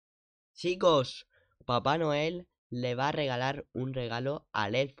Chicos, Papá Noel le va a regalar un regalo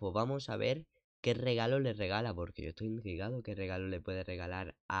al elfo. Vamos a ver qué regalo le regala, porque yo estoy intrigado qué regalo le puede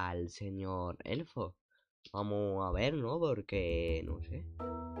regalar al señor elfo. Vamos a ver, ¿no? Porque, no sé.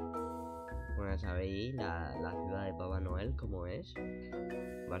 Bueno, sabéis la ciudad de Papá Noel cómo es.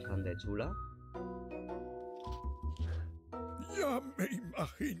 Bastante chula. Ya me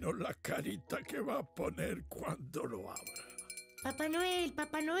imagino la carita que va a poner cuando lo abra. Papá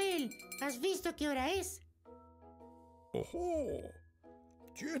Noel, ¿has visto qué hora es? ¡Ojo!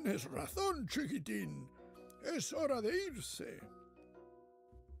 Tienes razón, chiquitín. Es hora de irse.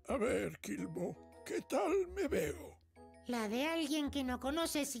 A ver, Kilbo, ¿qué tal me veo? La de alguien que no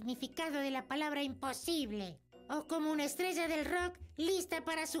conoce el significado de la palabra imposible. O como una estrella del rock lista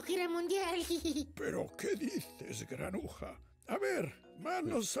para su gira mundial. ¿Pero qué dices, granuja? A ver,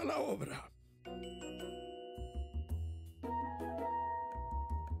 manos a la obra.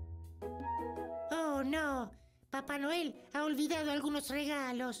 Oh, no. Papá Noel ha olvidado algunos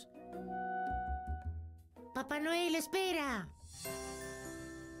regalos. Papá Noel, espera.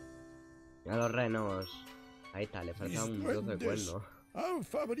 A los renos. Ahí está, le falta un trozo de cuerno. Han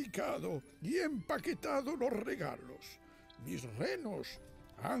fabricado y empaquetado los regalos. Mis renos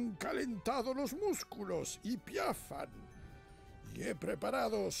han calentado los músculos y piafan. Y he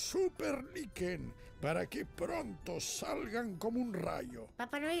preparado super líquen para que pronto salgan como un rayo.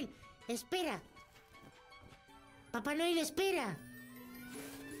 Papá Noel, espera. Papá Noel, espera.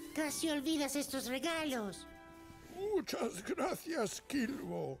 Casi olvidas estos regalos. Muchas gracias,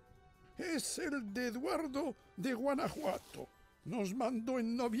 Kilbo. Es el de Eduardo de Guanajuato. Nos mandó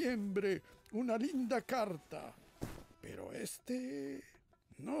en noviembre una linda carta. Pero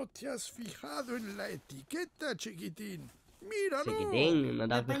 ¿no te has fijado en la etiqueta, chiquitín? ¡Míralo! Chiquitín, ¿no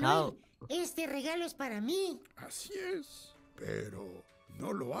te has Papá fijado? Noel, este regalo es para mí. Así es. Pero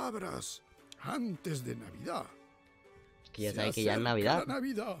no lo abras antes de Navidad. Que ya Se sabes que ya es acerca Navidad. la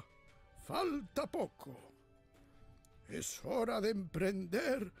Navidad. Falta poco. Es hora de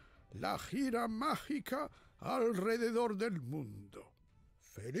emprender la gira mágica alrededor del mundo.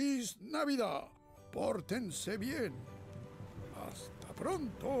 ¡Feliz Navidad! ¡Pórtense bien! ¡Hasta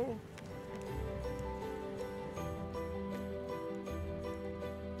pronto!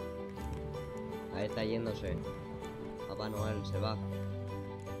 Ahí está yéndose. Papá Noel se va.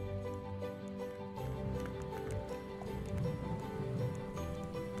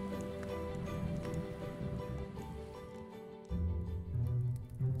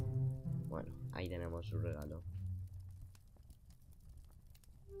 Bueno, ahí tenemos su regalo.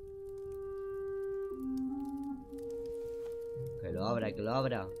 Que lo abra, que lo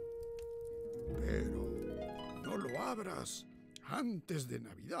abra. Pero no lo abras antes de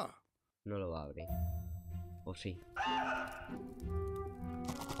Navidad. No lo va a abrir. O sí.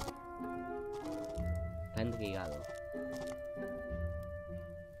 Está intrigado.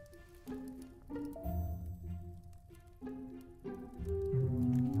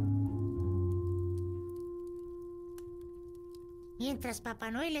 Mientras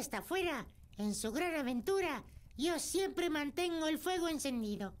Papá Noel está fuera, en su gran aventura, yo siempre mantengo el fuego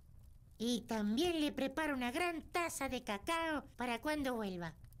encendido. Y también le preparo una gran taza de cacao para cuando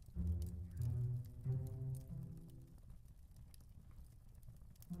vuelva.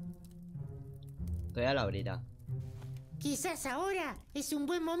 Todavía lo abrirá. Quizás ahora es un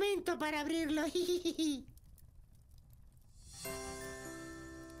buen momento para abrirlo.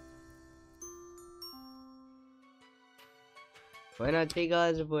 Bueno,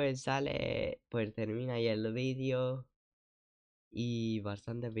 chicos, pues termina ahí el vídeo. Y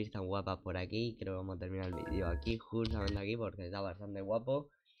bastantes vistas guapas por aquí. Creo que vamos a terminar el vídeo aquí, justamente aquí, porque está bastante guapo.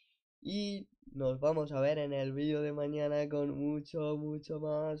 Y nos vamos a ver en el vídeo de mañana con mucho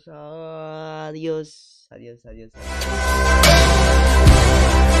más. Adiós. Adiós.